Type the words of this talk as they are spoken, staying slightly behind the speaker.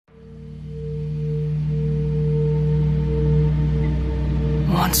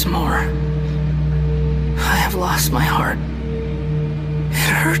once more. I have lost my heart. It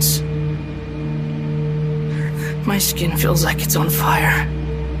hurts. My skin feels like it's on fire.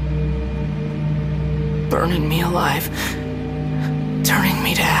 Burning me alive. Turning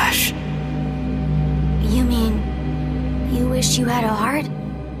me to ash. You mean, you wish you had a heart?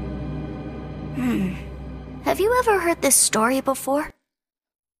 Have you ever heard this story before?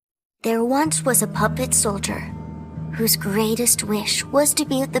 There once was a puppet soldier whose greatest wish was to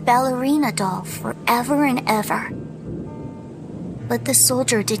be with the ballerina doll forever and ever. But the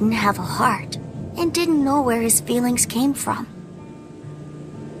soldier didn't have a heart and didn't know where his feelings came from.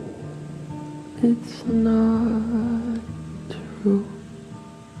 It's not true.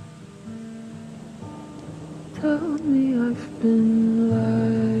 Tell me I've been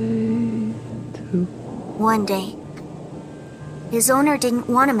lied to. One day, his owner didn't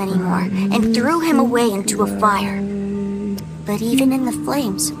want him anymore and threw him away into a fire. But even in the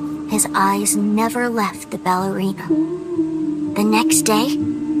flames, his eyes never left the ballerina. The next day,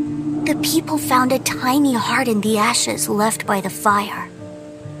 the people found a tiny heart in the ashes left by the fire.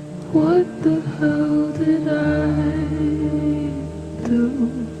 What the hell did I do?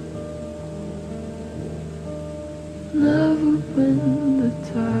 Never been the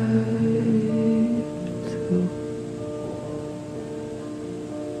type to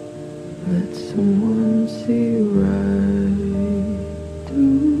let someone see right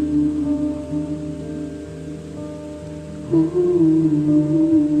through.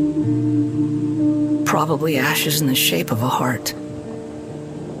 Probably ashes in the shape of a heart.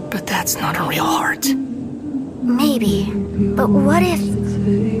 But that's not a real heart. Maybe, but what if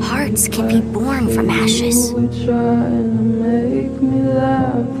hearts can be born from ashes? Trying to make me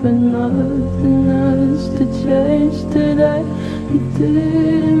laugh and nothing else to change today. You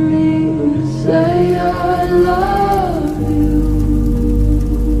didn't mean to say I love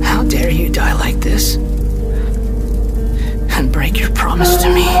you. How dare you die like this? And break your promise to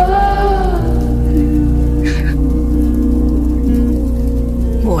me.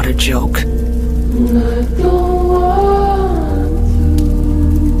 What a joke. And I don't want to.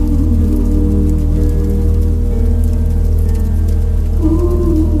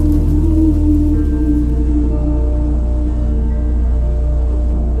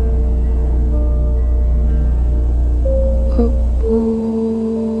 Up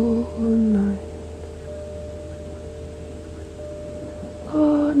all night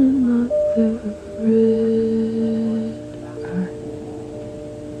on another red eye.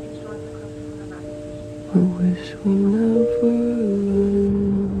 I wish we never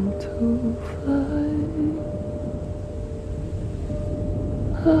learned to fly.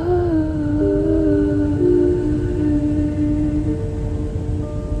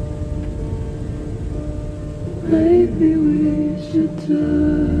 Maybe we should just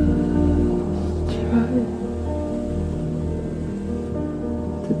try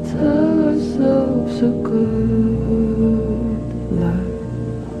to tell ourselves a good lie.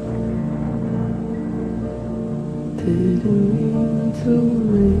 Didn't mean to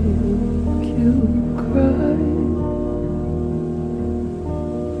make you cry.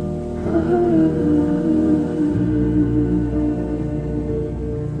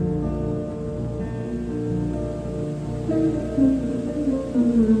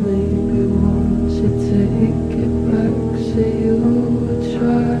 Maybe once you take it back, say you were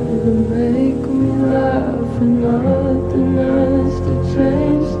trying to make me laugh and nothing else to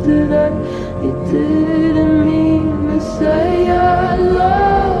change today. You didn't mean to say I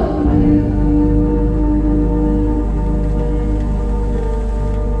love you.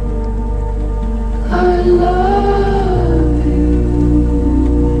 I love you.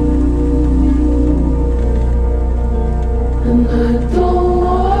 And I don't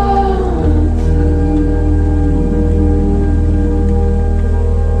want to.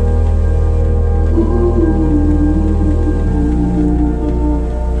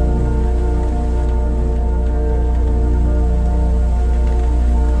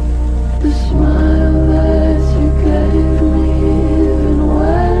 The smile that you gave me, even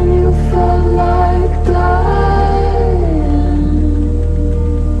when you felt like dying.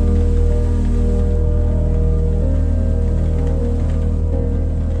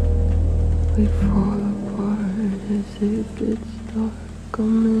 We fall apart as it gets dark.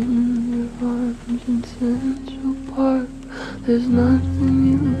 I'm in your arms in Central Park. There's nothing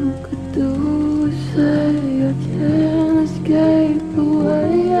you could do or say. I can't escape the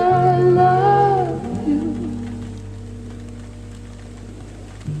way I love you.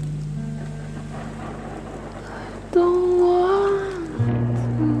 I don't want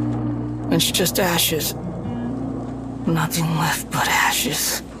to. It's just ashes. Nothing left but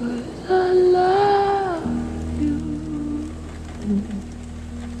ashes. But I love you.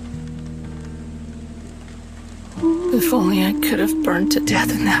 If only I could have burned to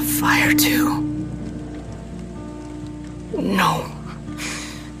death in that fire too. No.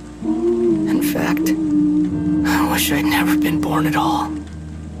 In fact, I wish I'd never been born at all.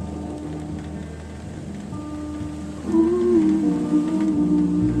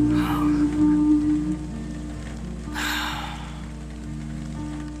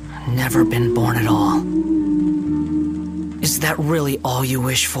 Never been born at all. Is that really all you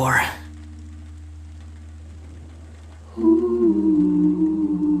wish for?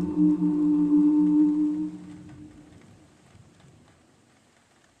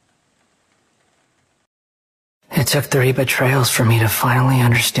 It took 3 betrayals for me to finally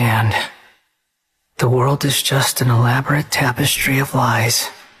understand. The world is just an elaborate tapestry of lies.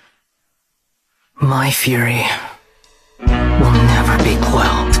 My fury will never be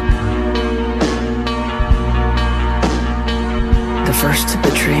quelled. The first to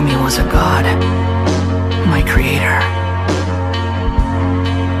betray me was a god, my creator,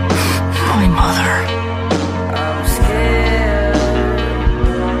 my mother. I'm scared.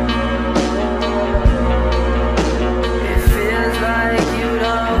 It feels like you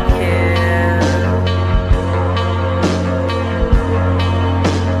don't care.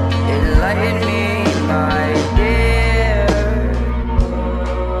 Enlighten me, my dear.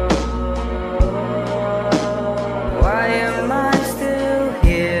 Why am I still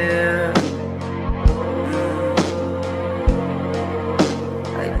here?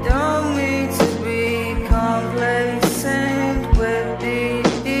 I don't mean to be complacent with the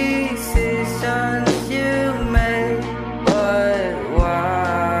decisions you make, but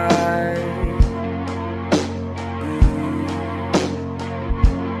why?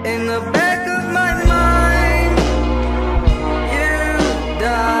 In the back of my mind, you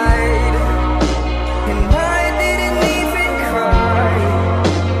died, and I didn't even cry.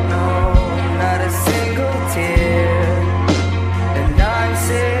 No, not a single tear. And I'm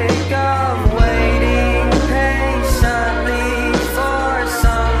sick of waiting patiently for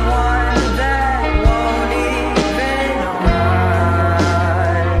someone that won't even arrive.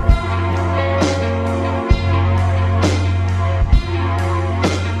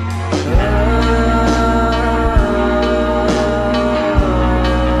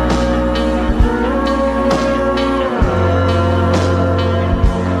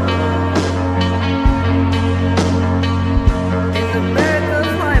 In the back of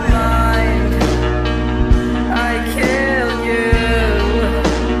my mind, I killed you,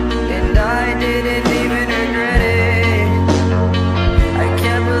 and I didn't even regret it. I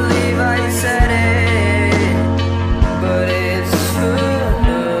can't believe I said it, but it's true.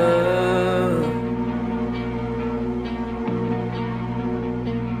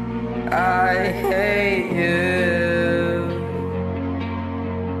 I hate you.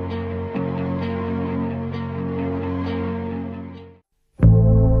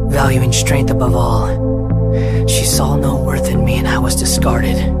 Valuing strength above all, she saw no worth in me and I was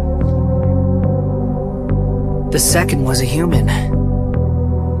discarded. The second was a human.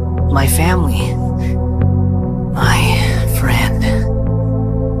 My family. My friend.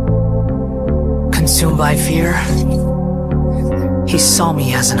 Consumed by fear, he saw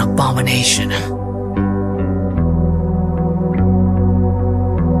me as an abomination.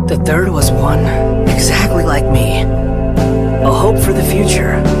 The third was one exactly like me. A hope for the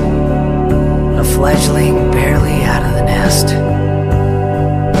future. A fledgling barely out of the nest.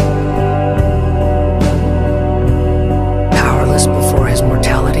 Powerless before his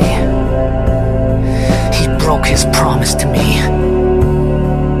mortality, he broke his promise to me.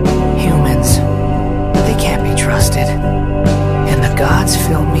 Humans, they can't be trusted. And the gods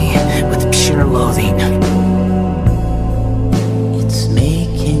fill me with pure loathing. It's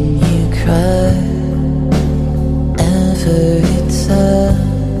making you cry every time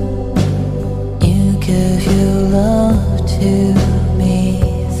you get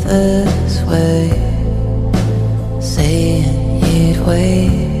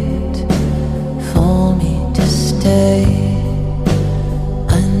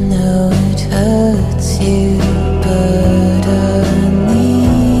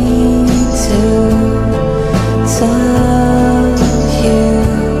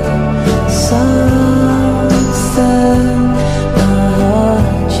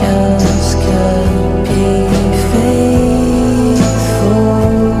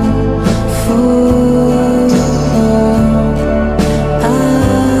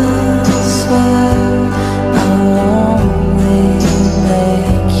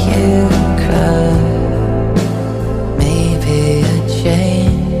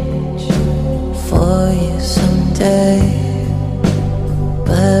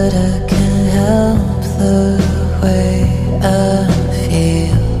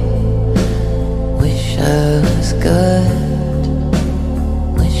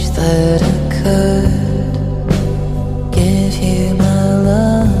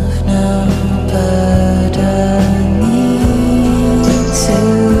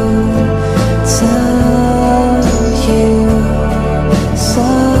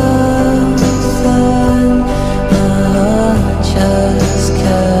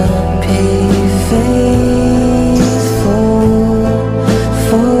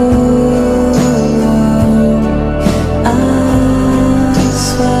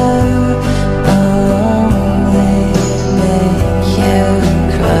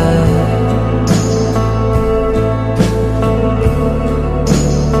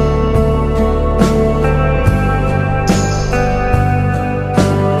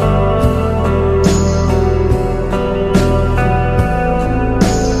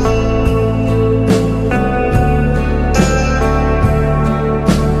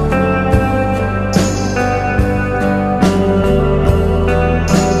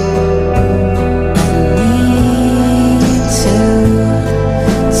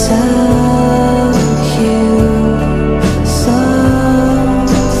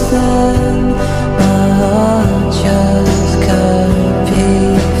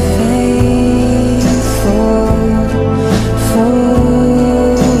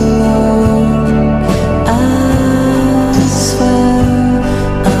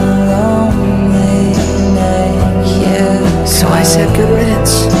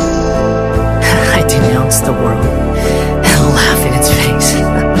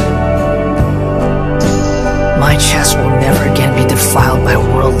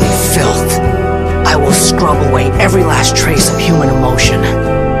scrub away every last trace of human emotion.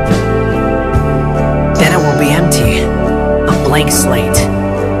 Then it will be empty, a blank slate,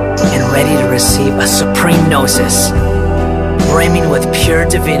 and ready to receive a supreme gnosis, brimming with pure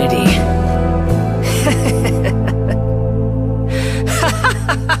divinity.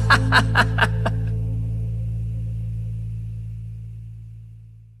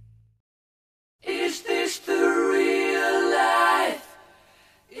 Is this the real life?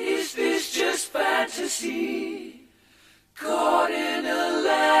 Is this just fantasy? Caught in a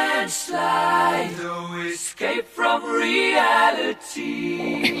landslide, no escape from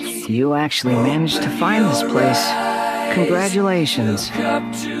reality. You actually managed to find this place. Congratulations.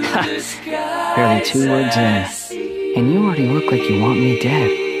 Barely 2 words in, and you already look like you want me dead.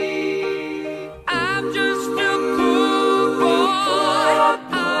 I'm just a poor boy,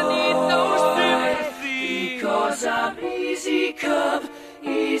 I need no sympathy, 'cause I'm easy come,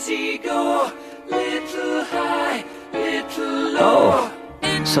 easy go, little high, little low. Oh,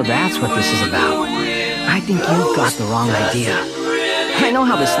 so that's what this is about. I think you've got the wrong idea. I know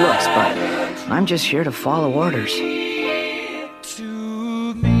how this looks, but I'm just here to follow orders.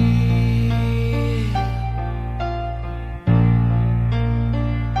 To me,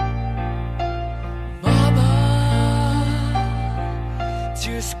 Mama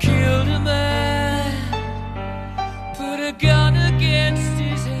just killed a man, put a gun against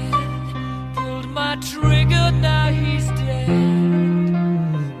his head, pulled my trigger, now he's dead.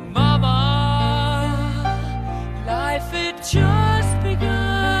 Mama, life had just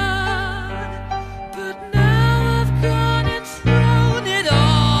begun, but now I've gone and thrown it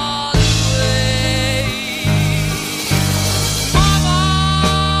all away. Mama,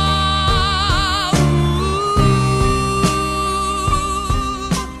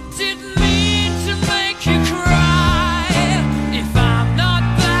 didn't mean to make you cry. If I'm not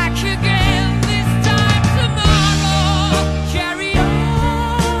back again this time tomorrow, carry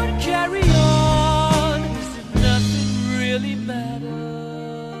on, carry on. Nothing really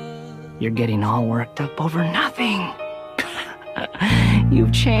matters. You're getting all worked up over nothing.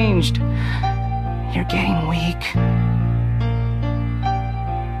 You've changed. You're getting weak.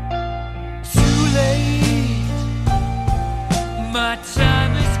 Too late, my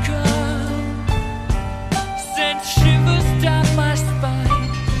time has come. Sent shivers down my spine,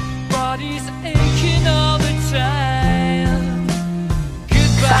 body's aching all the time.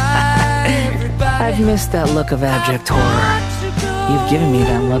 Goodbye, everybody. I've missed that look of abject horror. You've given me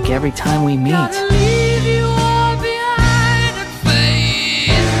that look every time we meet. Gotta leave you all behind and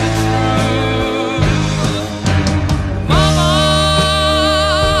face the truth. Mama,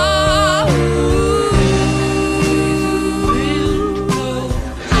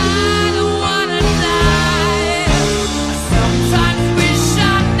 I don't wanna die. I sometimes wish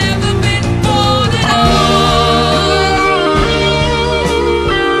I'd never been born at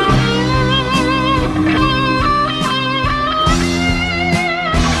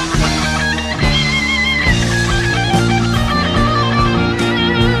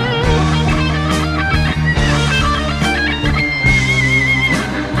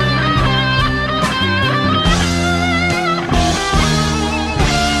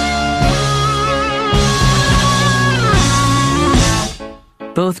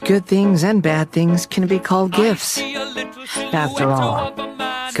Both good things and bad things can be called gifts. After all,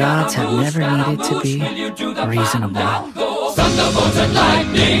 gods have never needed to be reasonable. Thunderbolt and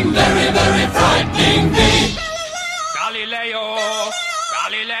lightning, very, very frightening me. Galileo,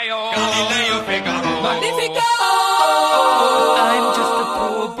 Galileo, Galileo Figaro. Magnifico! I'm just a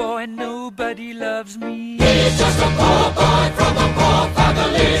poor boy, nobody loves me. He's just a poor boy from a poor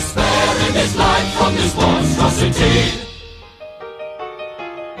family, sparing his life from this monstrosity.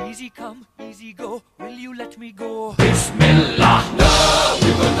 Easy come, easy go, will you let me go? Bismillah, no, we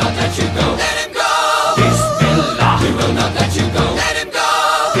will not let you go. Let him go! Bismillah, we will not let you go. Let him go!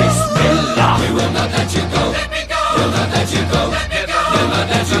 Bismillah, we will not let you go. Let me go! We'll not let you go. Let me go! We'll not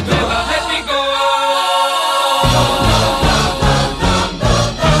let you go. Let me go!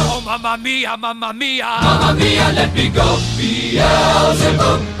 Oh, mamma mia, mamma mia. Mamma mia, let me go.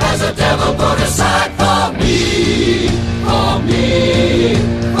 Beelzebub has a devil put aside for me. For me.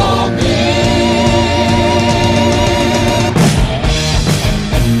 For me.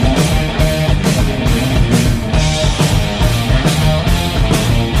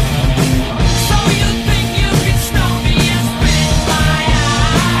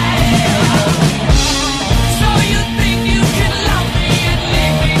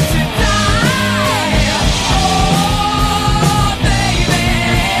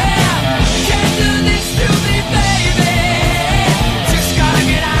 Just gotta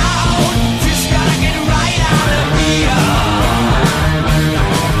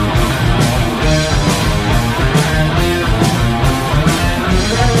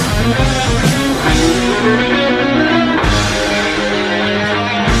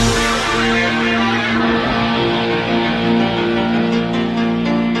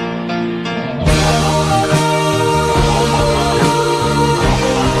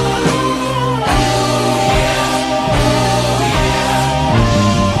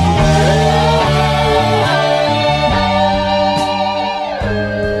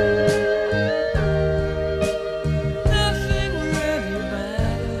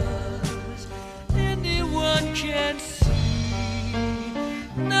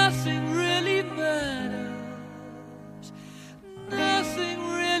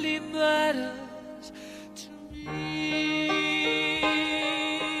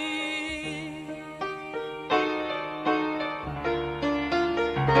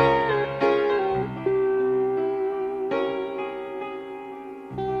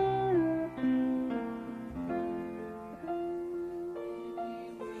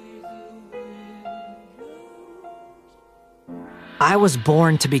I was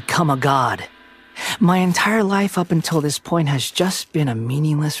born to become a god. My entire life up until this point has just been a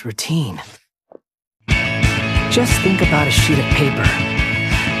meaningless routine. Just think about a sheet of paper.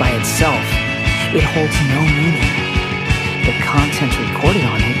 By itself, it holds no meaning. The content recorded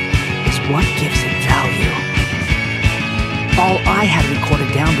on it is what gives it value. All I had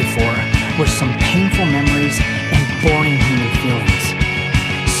recorded down before were some painful memories and boring human feelings.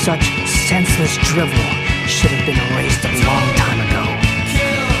 Such senseless drivel should have been erased a long time ago.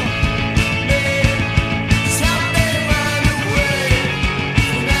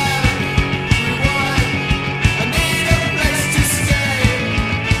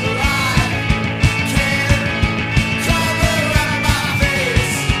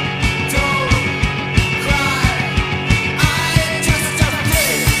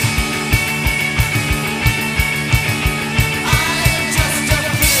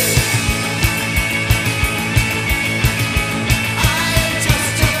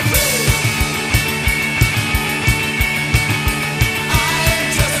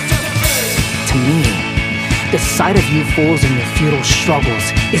 To me, the sight of you fools and your futile struggles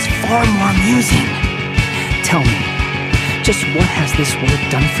is far more amusing. Tell me, just what has this world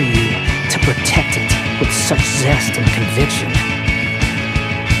done for you to protect it with such zest and conviction?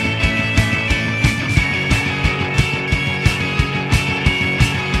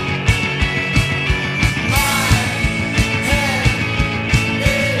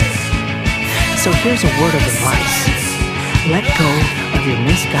 So here's a word of advice. Let go of your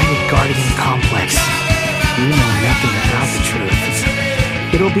misguided guardian complex. You know nothing about the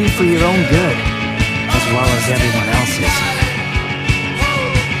truth. It'll be for your own good, as well as everyone else's.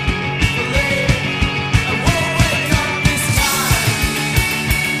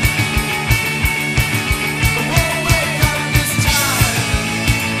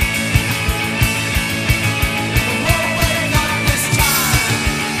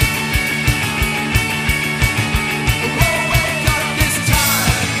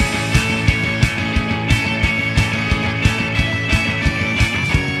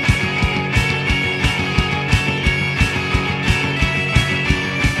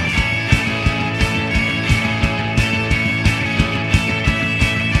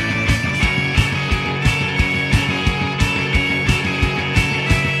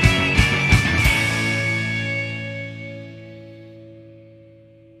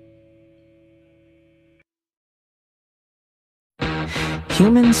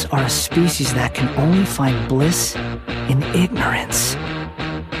 Humans are a species that can only find bliss in ignorance.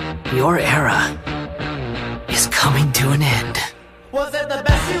 Your era is coming to an end. Was it the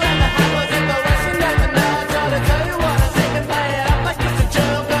best you ever had? Was it the worst you never know? I try to tell you what I think and play it up like Mr.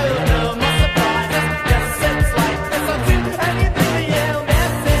 Joe. Though you know my surprises. Yes, it's like this. I'm too heavy for you.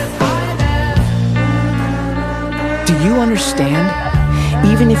 This is highness. Do you understand?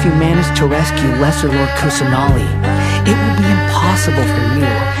 Even if you manage to rescue Lesser Lord Kusanali, it will be impossible for you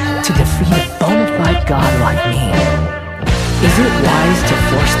to defeat a bona fide god like me. Is it wise to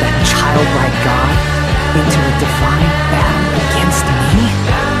force that childlike god into a divine battle against me?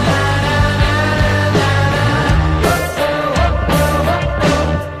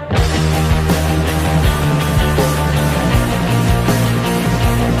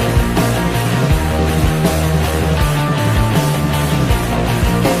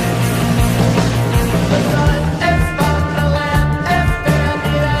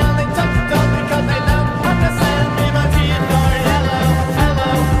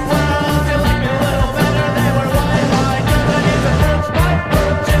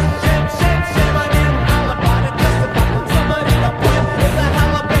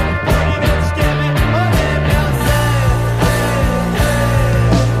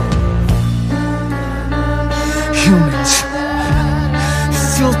 Humans.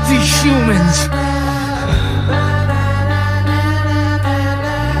 Filthy humans.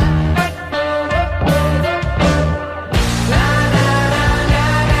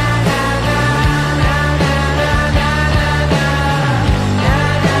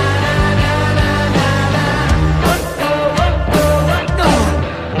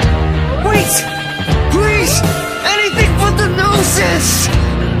 Wait! Please! Anything but the noses!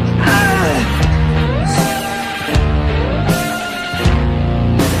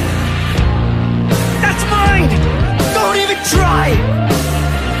 That's mine! Don't even try!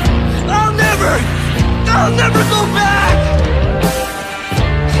 I'll never go back!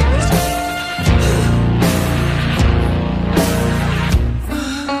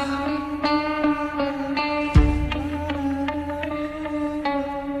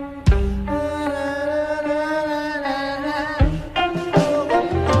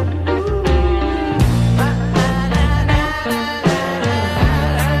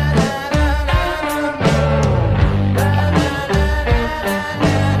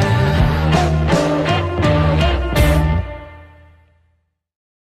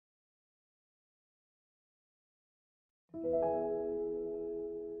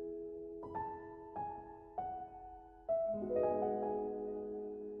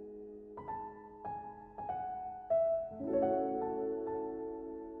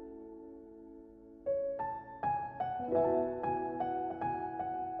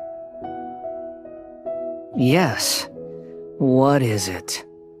 Yes. What is it?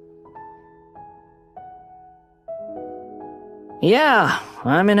 Yeah,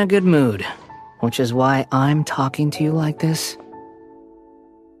 I'm in a good mood, which is why I'm talking to you like this.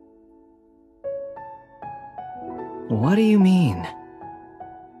 What do you mean?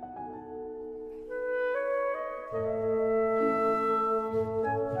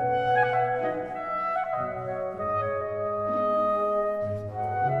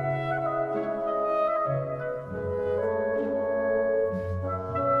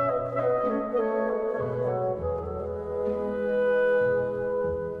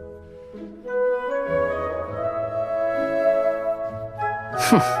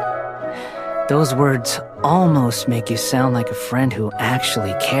 Those words almost make you sound like a friend who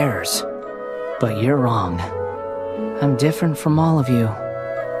actually cares. But you're wrong. I'm different from all of you.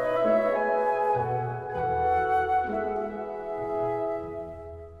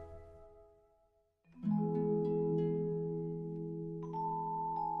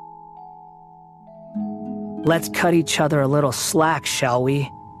 Let's cut each other a little slack, shall we?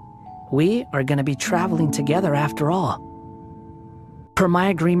 We are going to be traveling together after all. Per my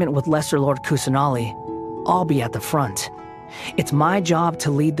agreement with Lesser Lord Kusanali, I'll be at the front. It's my job to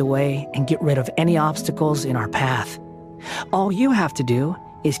lead the way and get rid of any obstacles in our path. All you have to do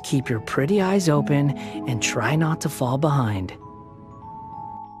is keep your pretty eyes open and try not to fall behind.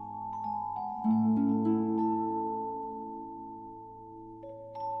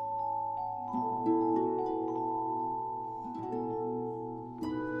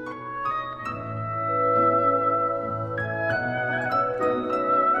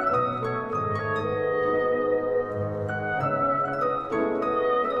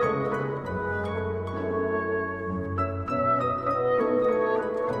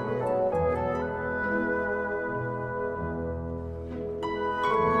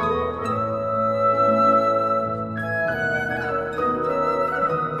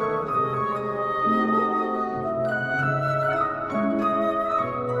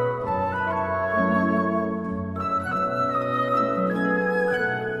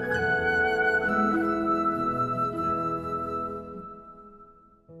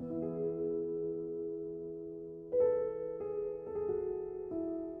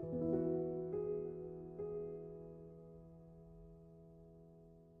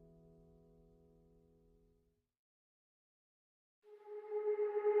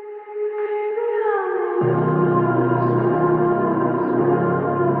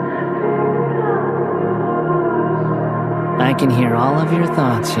 I can hear all of your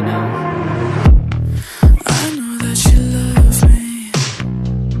thoughts, you know. I know that you love me,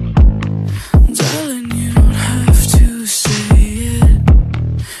 darling, you don't have to say it.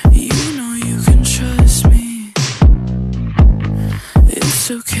 You know you can trust me. It's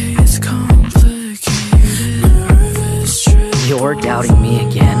okay, it's complicated. Nervous trip. You're doubting me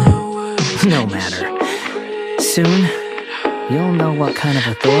again? No matter. Soon, you'll know what kind of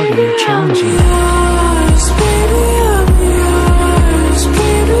authority you're challenging. Yours, baby, I'm yours,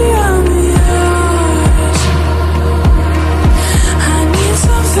 baby, I'm yours. I need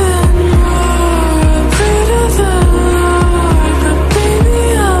something more, pray to the Lord, but baby,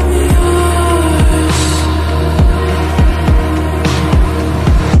 I'm yours.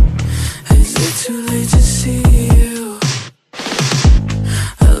 Is it too late to see you?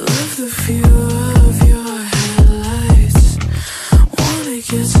 I love the view of your headlights. Wanna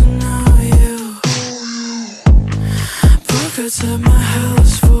get to know you. Park outside my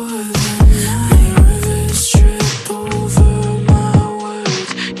house for the night. Rivers trip over my words.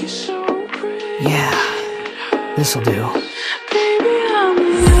 You're so pretty. Yeah, this'll do. Baby, I'm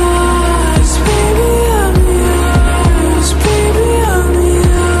yours. Baby, I'm yours. Baby, I'm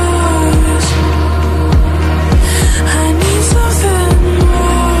yours. I need something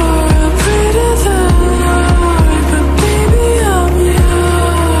more. I pray to the Lord, but baby, I'm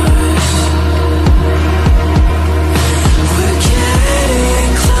yours. We're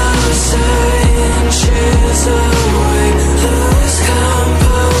getting closer, inches away. Lose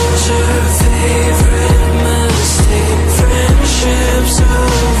composure, favorite mistake.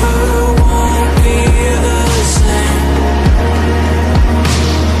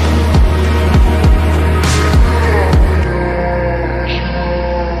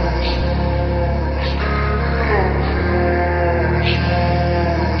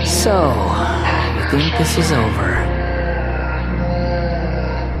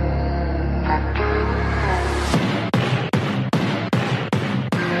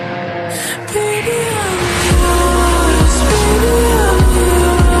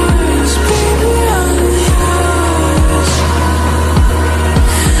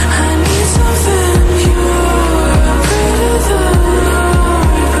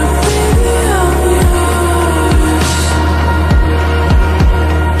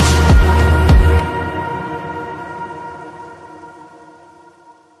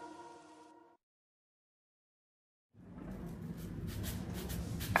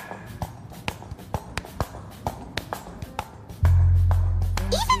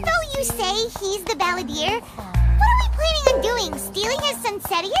 say he's the balladeer? What are we planning on doing? Stealing his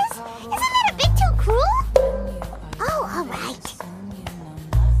Sunsetias? Isn't that a bit too cruel? Oh, alright.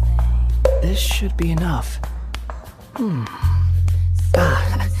 This should be enough.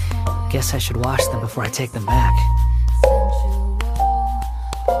 Guess I should wash them before I take them back.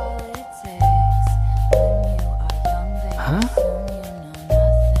 Huh?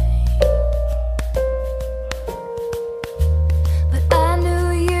 But I knew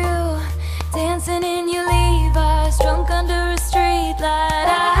you, dancing in your Levi's, drunk under a streetlight.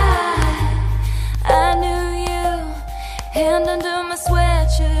 I knew you, hand under my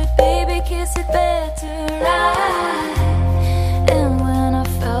sweatshirt, baby, kiss it better. And when I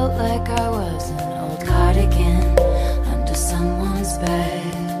felt like I was an old cardigan under someone's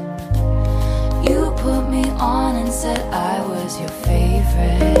bed, you put me on and said I was your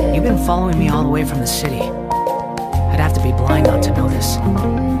favorite. You've been following me all the way from the city. I'd have to be blind not to notice.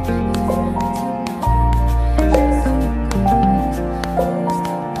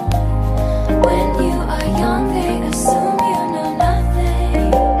 When you are young, they assume you know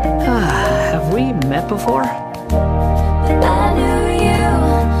nothing. Have we met before? But I knew you,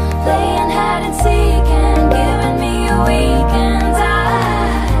 playing hide and seek and giving me your weekends.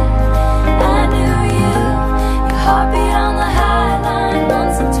 I knew you, your heartbeat on the high line,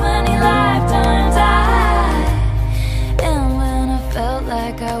 once in 20 lifetimes. And when I felt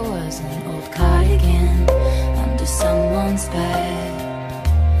like I was an old cardigan under someone's bed,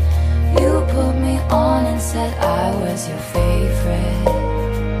 you put me on and said I was your favorite.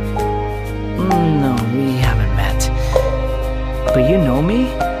 No, we haven't met. But you know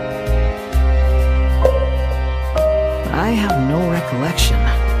me? I have no recollection.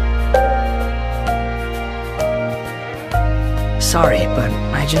 Sorry, but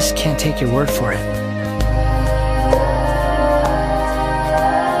I just can't take your word for it.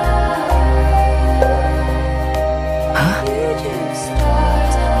 Huh?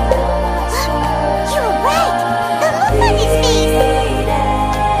 You're right! The look on his face!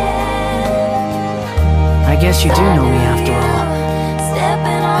 I guess you do know me after all.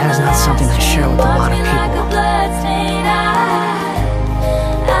 That is not something I share with a lot of people.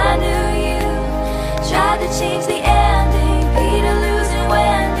 I knew you, tried to change the ending, Peter losing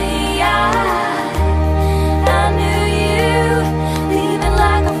Wendy. I knew you, leaving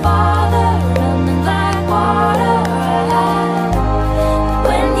like a father, running like water.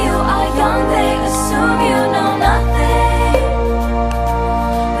 When you are young, they assume you know nothing.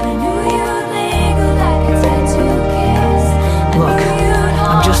 But I knew you'd linger like a tattoo kiss. Look,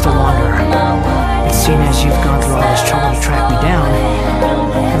 I'm just a wanderer. And seeing as you've gone through all this trouble to track me down,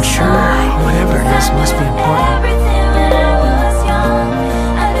 I'm sure whatever it is must be important. Everything when I was young,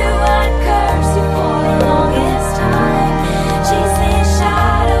 I knew I'd curse you for the longest time. Chasing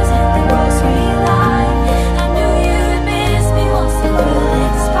shadows in the grocery line. I knew you'd miss me once the will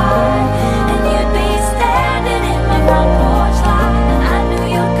expired, and you'd be standing in my front porch light. And I knew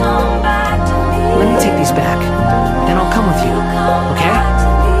you'd come back to me. Let me take these back, then I'll come with you, okay?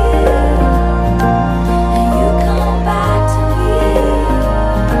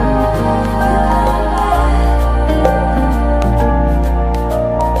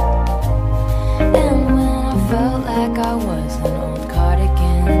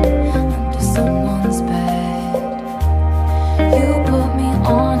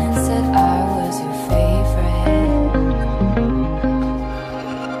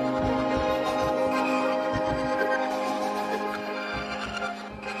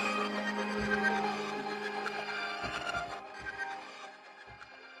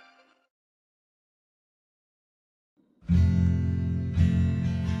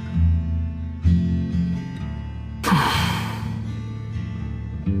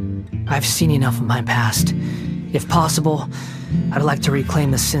 I've seen enough of my past. If possible, I'd like to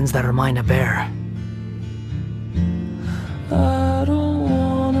reclaim the sins that are mine to bear. I don't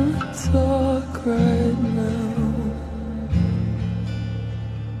wanna talk right now.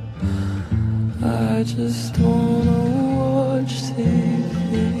 I just wanna watch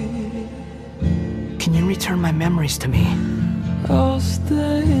TV. Can you return my memories to me? I'll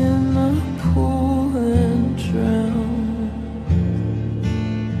stay in the pool and drown,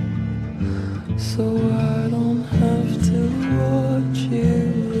 so I don't have to watch you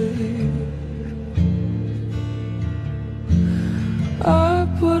leave. I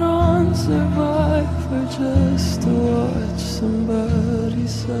put on Survivor just to watch somebody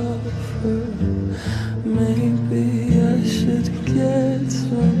suffer. Maybe I should get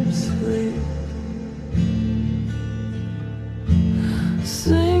some sleep.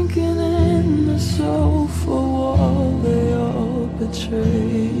 Sinking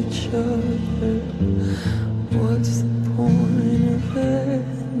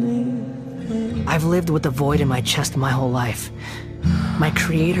I've lived with the void in my chest my whole life. My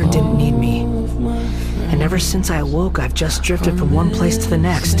creator didn't need me. And ever since I awoke, I've just drifted from one place to the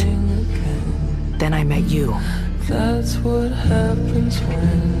next. Then I met you. That's what happens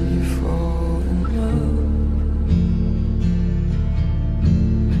when you fall in love.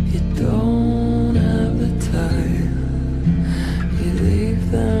 You don't have the time. You leave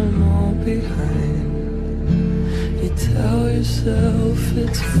them all behind. You tell yourself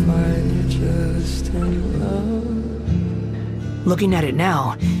it's fine, you're just in love. Looking at it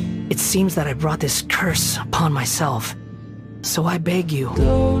now, it seems that I brought this curse upon myself. So I beg you,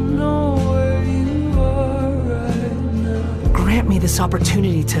 Don't know where you are right now. grant me this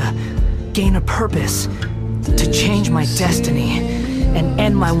opportunity to gain a purpose, to change my destiny, and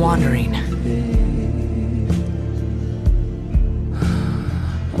end my wandering.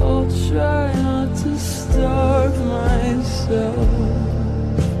 I'll try not to starve myself.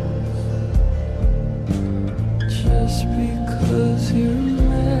 Just because you're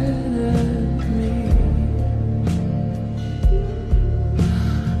mad at me.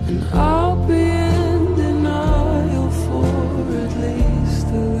 And I'll be in denial for at least a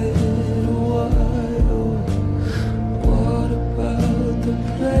little while. What about the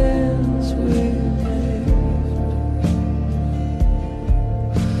plans we made?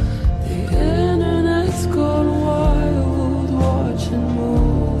 The internet's gone wild, watching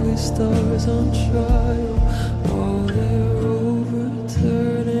movie stars on trial while they're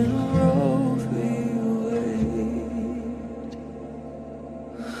overturning Roe v. Wade.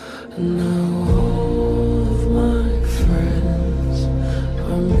 And now all of my friends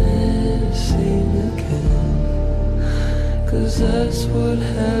are missing again. 'Cause that's what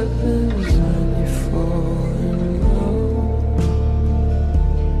happens when you fall in love.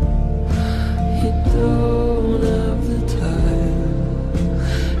 You don't have the time.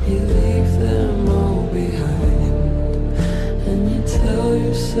 You leave them all behind. And you tell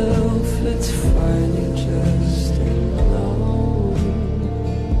yourself it's fine, you're just in love.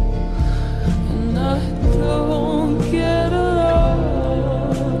 And I don't get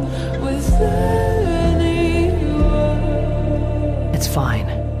along with anyone. It's fine.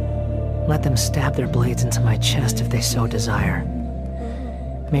 Let them stab their blades into my chest if they so desire.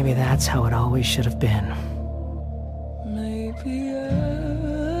 Maybe that's how it always should have been. Maybe I'm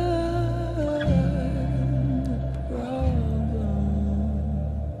the problem.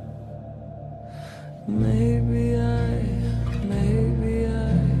 Maybe I'm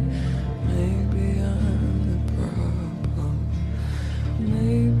the problem.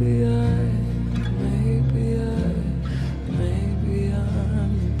 Maybe I'm the problem. Maybe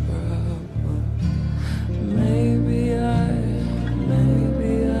I'm the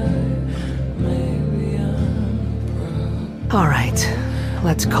problem. All right,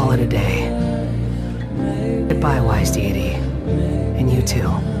 let's call it a day. Goodbye, wise deity. And you too.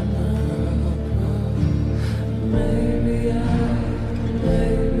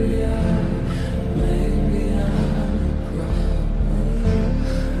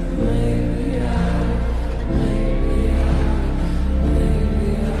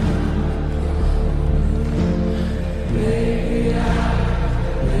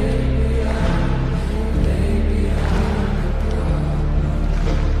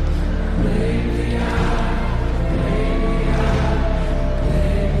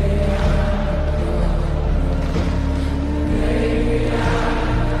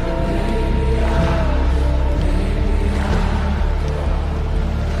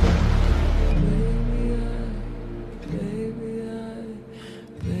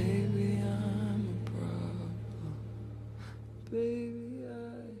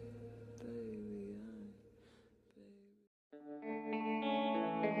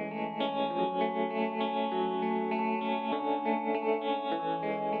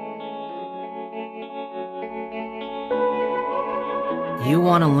 You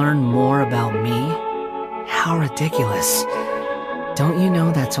want to learn more about me? How ridiculous. Don't you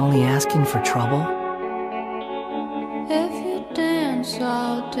know that's only asking for trouble? If you dance,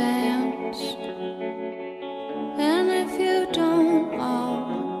 I'll dance. And if you don't,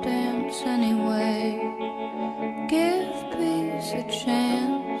 I'll dance anyway. Give peace a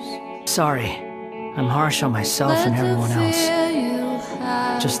chance. Sorry, I'm harsh on myself and everyone else.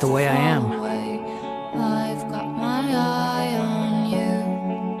 Just the way I am. I've got my eye on you.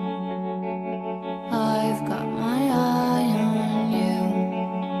 I've got my eye on you.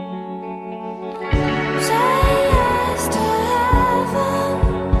 Say yes to heaven.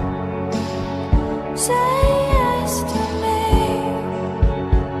 Say yes to me.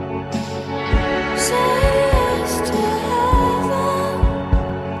 Say yes to heaven.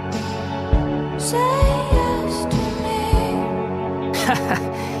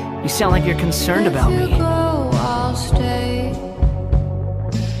 sound like you're concerned about me. Go, I'll stay.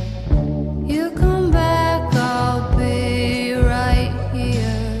 You come back, I'll be right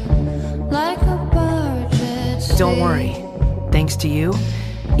here, like a bird that's Don't worry. Thanks to you,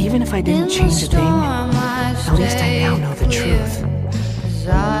 even if I didn't change a thing, at least I now know the truth. 'Cause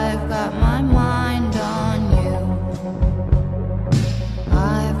I've got my mind on you.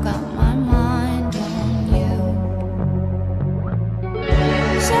 I've got my mind on you.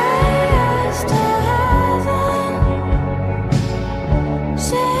 Say yes to heaven.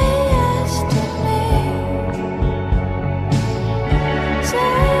 Say yes to me.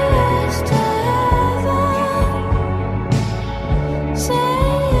 Say yes to heaven. Say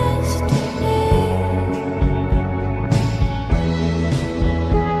yes to me.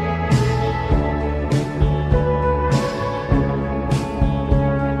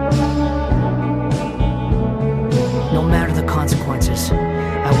 No matter the consequences,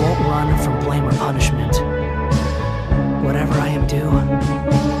 I won't run from blame or punishment. Whatever I am due,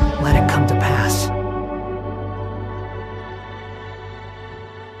 let it come to pass.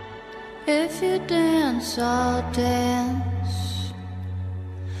 If you dance, I'll dance.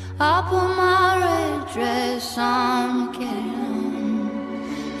 I'll put my red dress on again.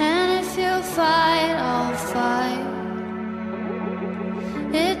 And if you fight, I'll fight.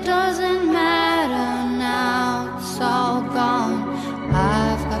 It doesn't matter now, it's all gone.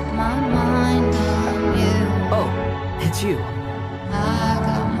 I've got my mind on you. Oh, it's you. I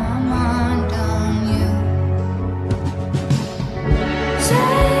got my mind on you.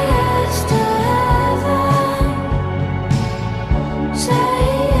 Say yes to heaven. Say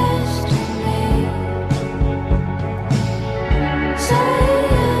yes to me. Say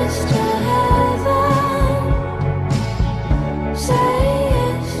yes to heaven. Say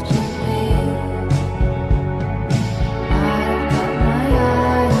yes to me. I've got my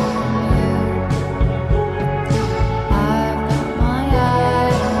eye on you. I've got my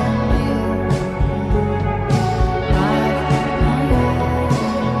eye on you. I've got my eye on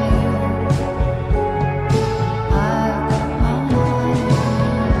you. I've got my eye on you.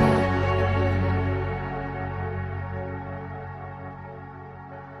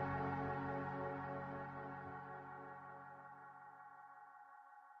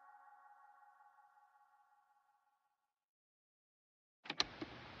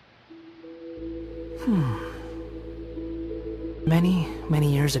 Many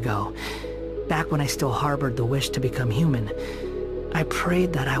years ago, back when I still harbored the wish to become human, I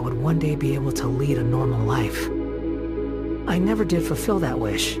prayed that I would one day be able to lead a normal life. I never did fulfill that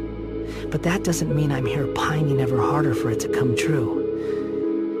wish, but that doesn't mean I'm here pining ever harder for it to come true.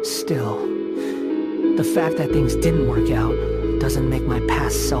 Still, the fact that things didn't work out doesn't make my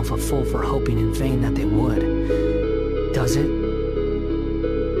past self a fool for hoping in vain that they would. Does it?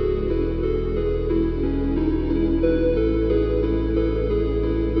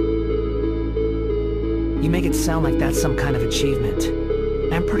 You make it sound like that's some kind of achievement.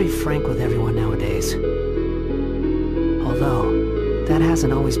 I'm pretty frank with everyone nowadays. Although, that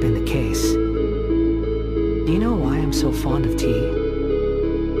hasn't always been the case. Do you know why I'm so fond of tea?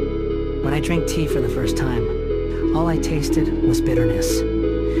 When I drank tea for the first time, all I tasted was bitterness.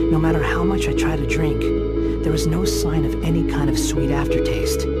 No matter how much I tried to drink, there was no sign of any kind of sweet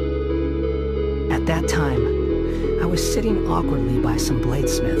aftertaste. At that time, I was sitting awkwardly by some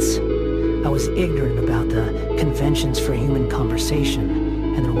bladesmiths. I was ignorant about the conventions for human conversation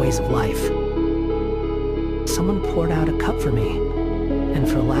and their ways of life. Someone poured out a cup for me, and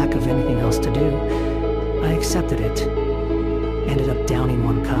for lack of anything else to do, I accepted it. Ended up downing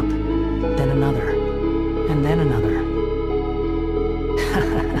one cup, then another, and then another.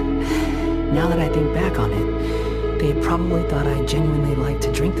 Now that I think back on it, they probably thought I genuinely liked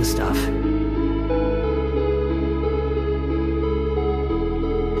to drink the stuff.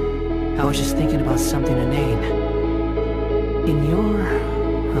 I was just thinking about something inane. In your,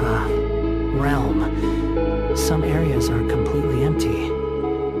 realm, some areas are completely empty.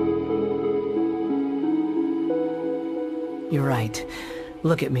 You're right.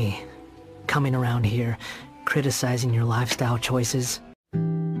 Look at me, coming around here, criticizing your lifestyle choices.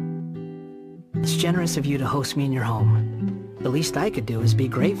 It's generous of you to host me in your home. The least I could do is be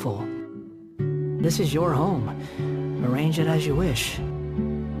grateful. This is your home. Arrange it as you wish.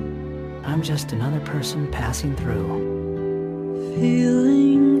 I'm just another person passing through.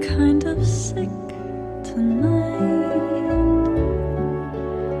 Feeling kind of sick tonight.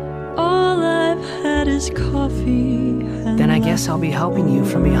 All I've had is coffee. And Then I guess I'll be helping you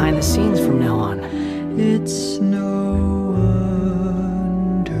from behind the scenes from now on. it's no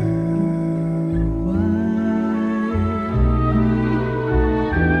wonder why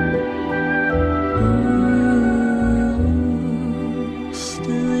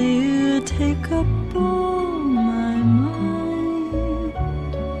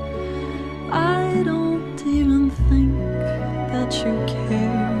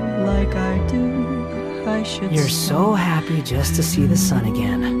I should You're so happy just to see the sun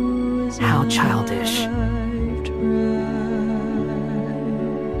again. How childish.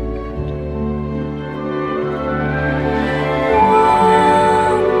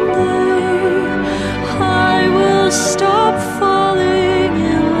 I will stop falling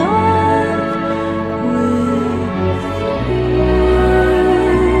in love with you.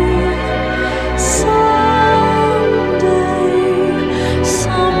 Someday,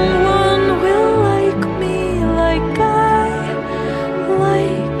 someone will like me like I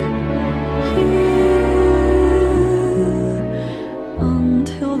like you.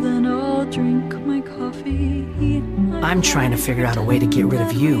 Until then, I'll drink my coffee, eat my I'm trying to figure out a way to get rid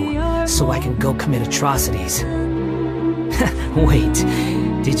of you, so I can go commit atrocities. Wait,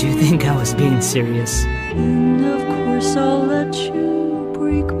 did you think I was being serious? And of course I'll let you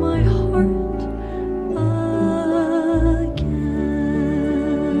break my heart again.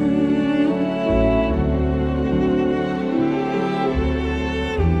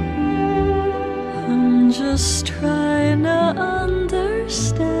 I'm just trying to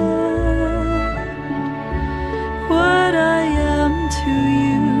understand what I am to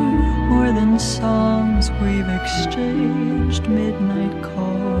you, more than songs we've exchanged, midnight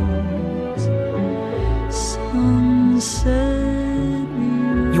calls, sunset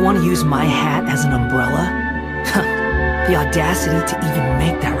views. You want to use my hat as an umbrella? The audacity to even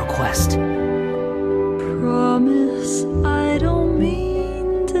make that request. Promise I don't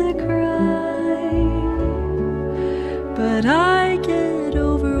mean to cry, but I get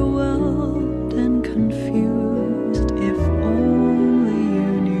overwhelmed and confused. If only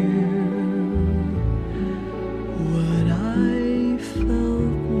you knew what I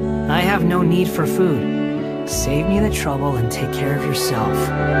felt like. I have no need for food. Save me the trouble and take care of yourself.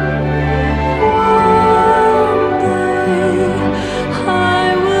 One day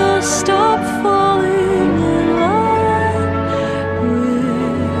I will stop falling in love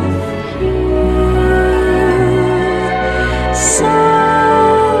with you. Someday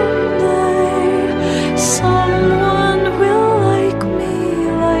someone will like me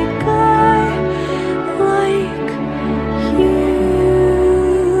like I like you.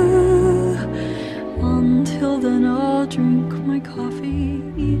 Until then, I'll drink my coffee,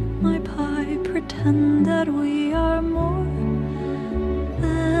 eat my pie, pretend that we are more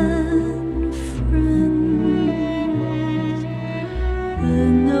than friends.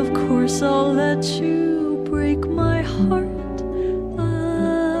 Then, of course, I'll let you break my heart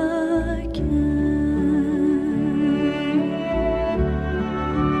again.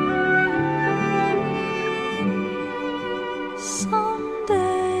 Someday,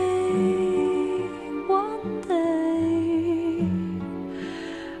 one day,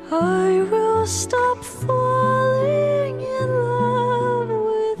 I will stop falling in love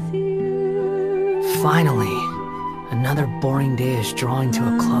with you. Finally, another boring day is drawing to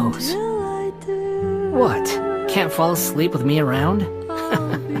a close. Until I do, What? Can't fall asleep with me around?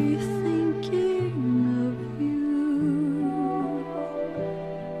 I'll be thinking of you.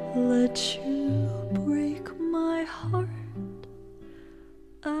 Let you break my heart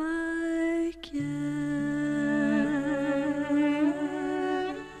again.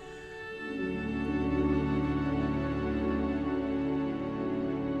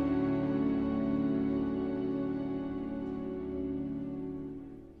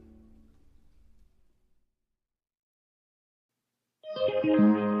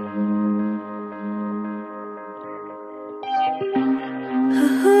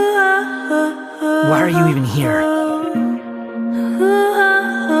 Why are you even here?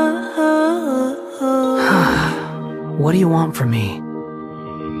 What do you want from me?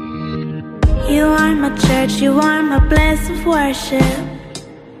 You are my church, you are my place of worship.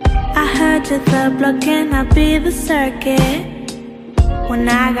 I heard you're the block, can I be the circuit? When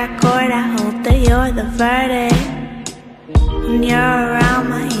I got caught, I hope that you're the verdict. When you're around,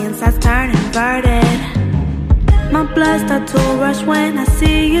 my insides turn inverted. My blood starts to rush when I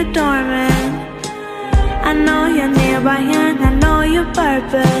see you dormant. I know you're nearby and I know your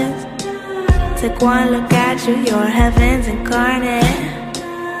purpose. Take one look at you, you're heaven's incarnate.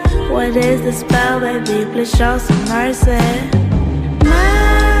 What is the spell, baby? Please show some mercy.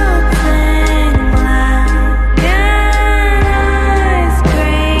 Melting like an ice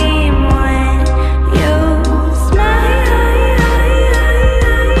cream when you smile.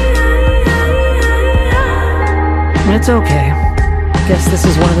 It's okay. Guess this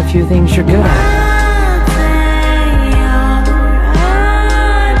is one of the few things you're good at.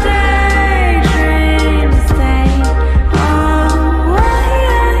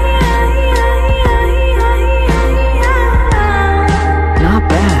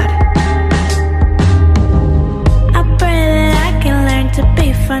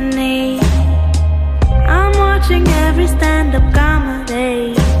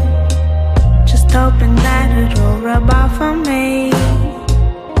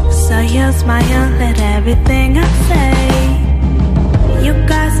 smile at everything I say. You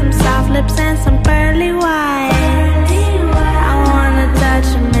got some soft lips and some pearly white. I wanna touch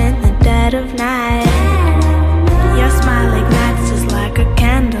them in the dead of night. Your smile ignites just like a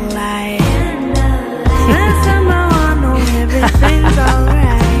candlelight. And somehow I know everything's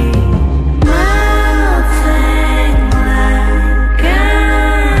alright. Melting like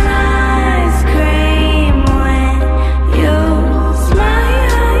an ice cream when you smile.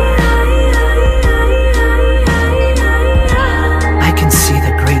 I can see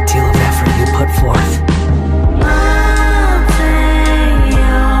the great deal of effort you put forth.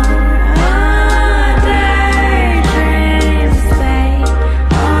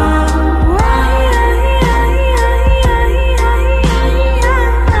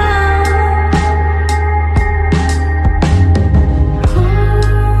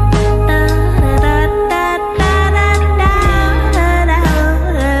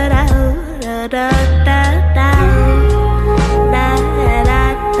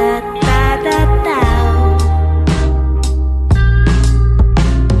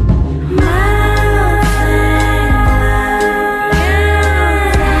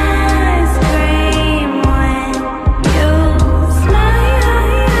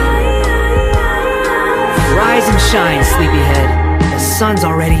 Shine, sleepyhead. The sun's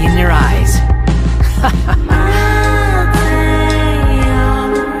already in your eyes.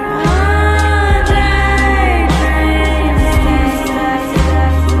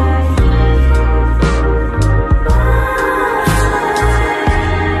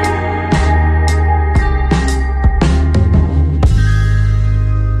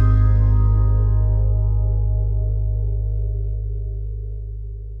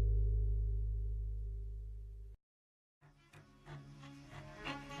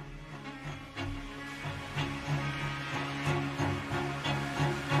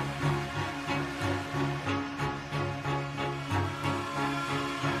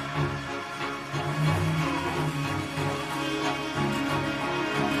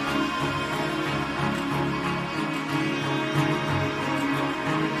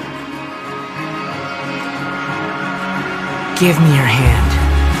 Give me your hand.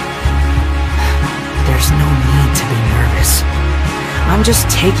 There's no need to be nervous. I'm just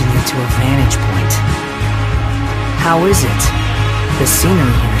taking you to a vantage point. How is it? The scenery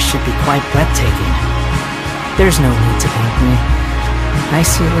here should be quite breathtaking. There's no need to thank me. I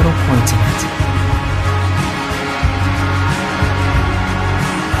see a little point in it.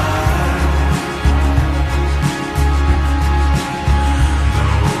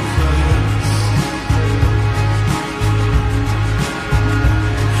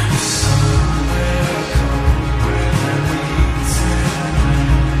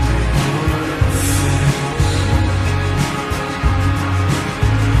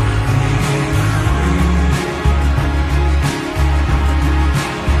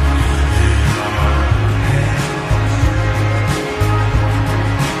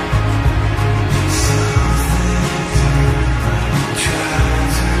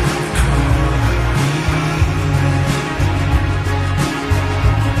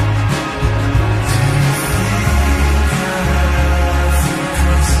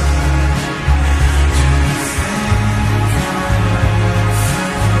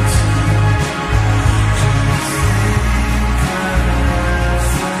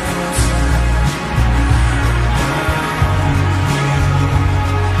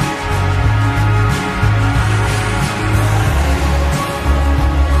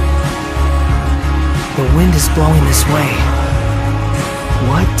 The wind is blowing this way.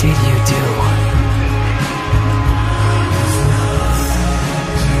 What did you do?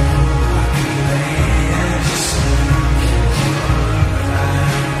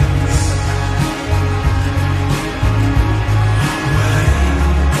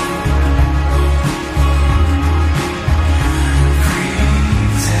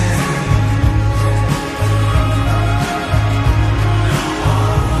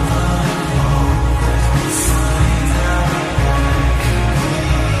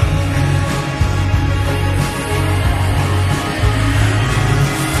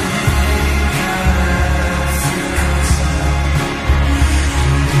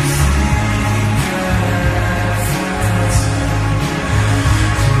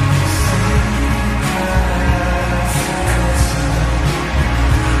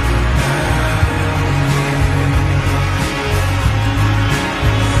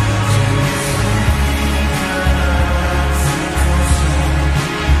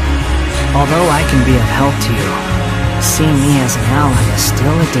 Although I can be of help to you, seeing me as an ally is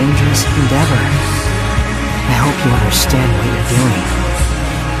still a dangerous endeavor. I hope you understand what you're doing.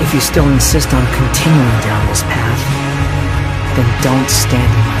 If you still insist on continuing down this path, then don't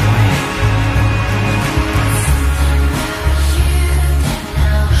stand in my way.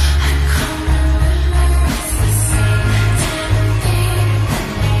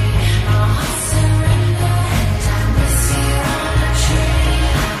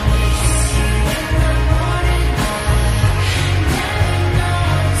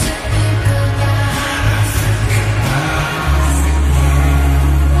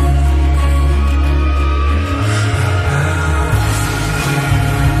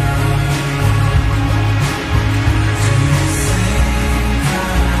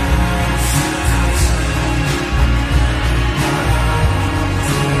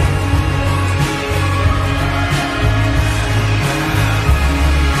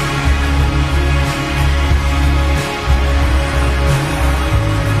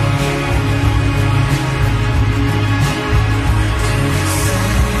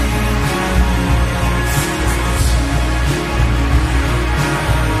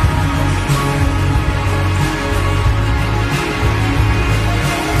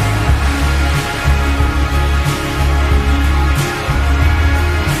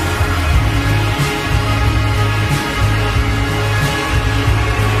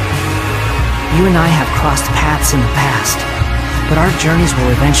 You and I have crossed paths in the past, but our journeys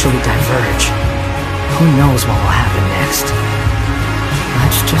will eventually diverge. Who knows what will happen next?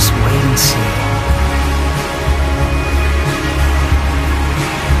 Let's just wait and see.